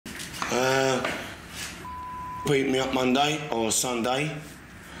Beat me up Monday or Sunday,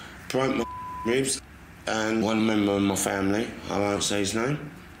 broke my ribs, and one member of my family, I won't say his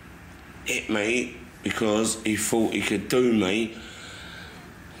name, hit me because he thought he could do me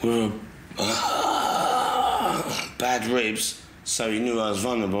with bad ribs, so he knew I was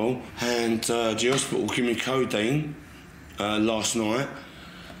vulnerable, and the hospital gave me codeine last night,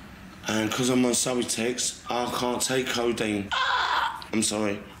 and because I'm on Subutex, I can't take codeine. I'm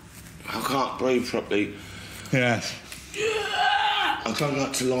sorry, I can't breathe properly. Yes. I don't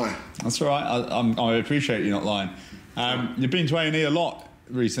like to lie. That's all right. I appreciate you not lying. You've been to A&E a lot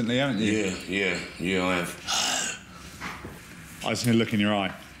recently, haven't you? Yeah, I have. I just need to look in your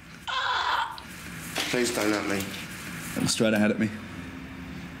eye. Please don't at me. Look straight ahead at me.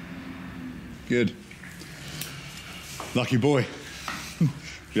 Good. Lucky boy.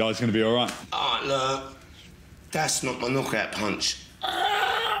 Your eye's going to be all right. Oh, look. That's not my knockout punch.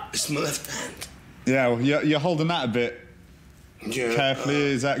 It's my left hand. Yeah, well, you're holding that a bit carefully.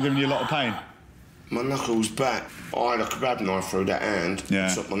 Is that giving you a lot of pain? My knuckle's back. I had a kebab knife through that hand.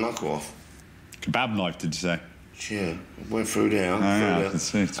 Yeah. Took my knuckle off. Kebab knife, did you say? Yeah, went through there. I can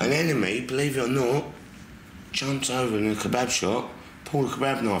see it. An enemy, believe it or not, jumped over in a kebab shop, pulled the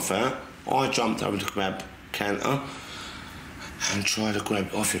kebab knife out. I jumped over the kebab counter and tried to grab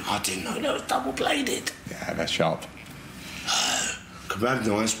it off him. I didn't know that was double-bladed. Yeah, that's sharp. Kebab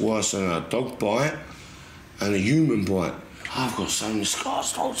knife's worse than a dog bite and a human bite. I've got so many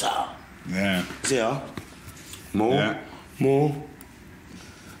scars told out. Yeah. There. More. Yeah. More.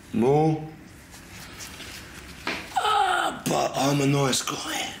 But I'm a nice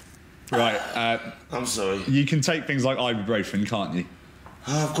guy. Right. I'm sorry. You can take things like ibuprofen, can't you?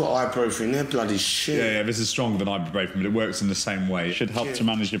 I've got ibuprofen, they're bloody shit. Yeah, this is stronger than ibuprofen, but it works in the same way. It should help to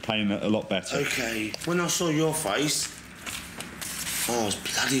manage your pain a lot better. Okay, when I saw your face, I was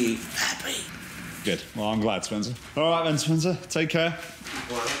bloody happy. Good. Well, I'm glad, Spencer. All right then, Spencer. Take care.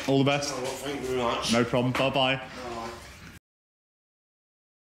 Right. All the best. Oh, well, thank you very much. No problem. Bye-bye.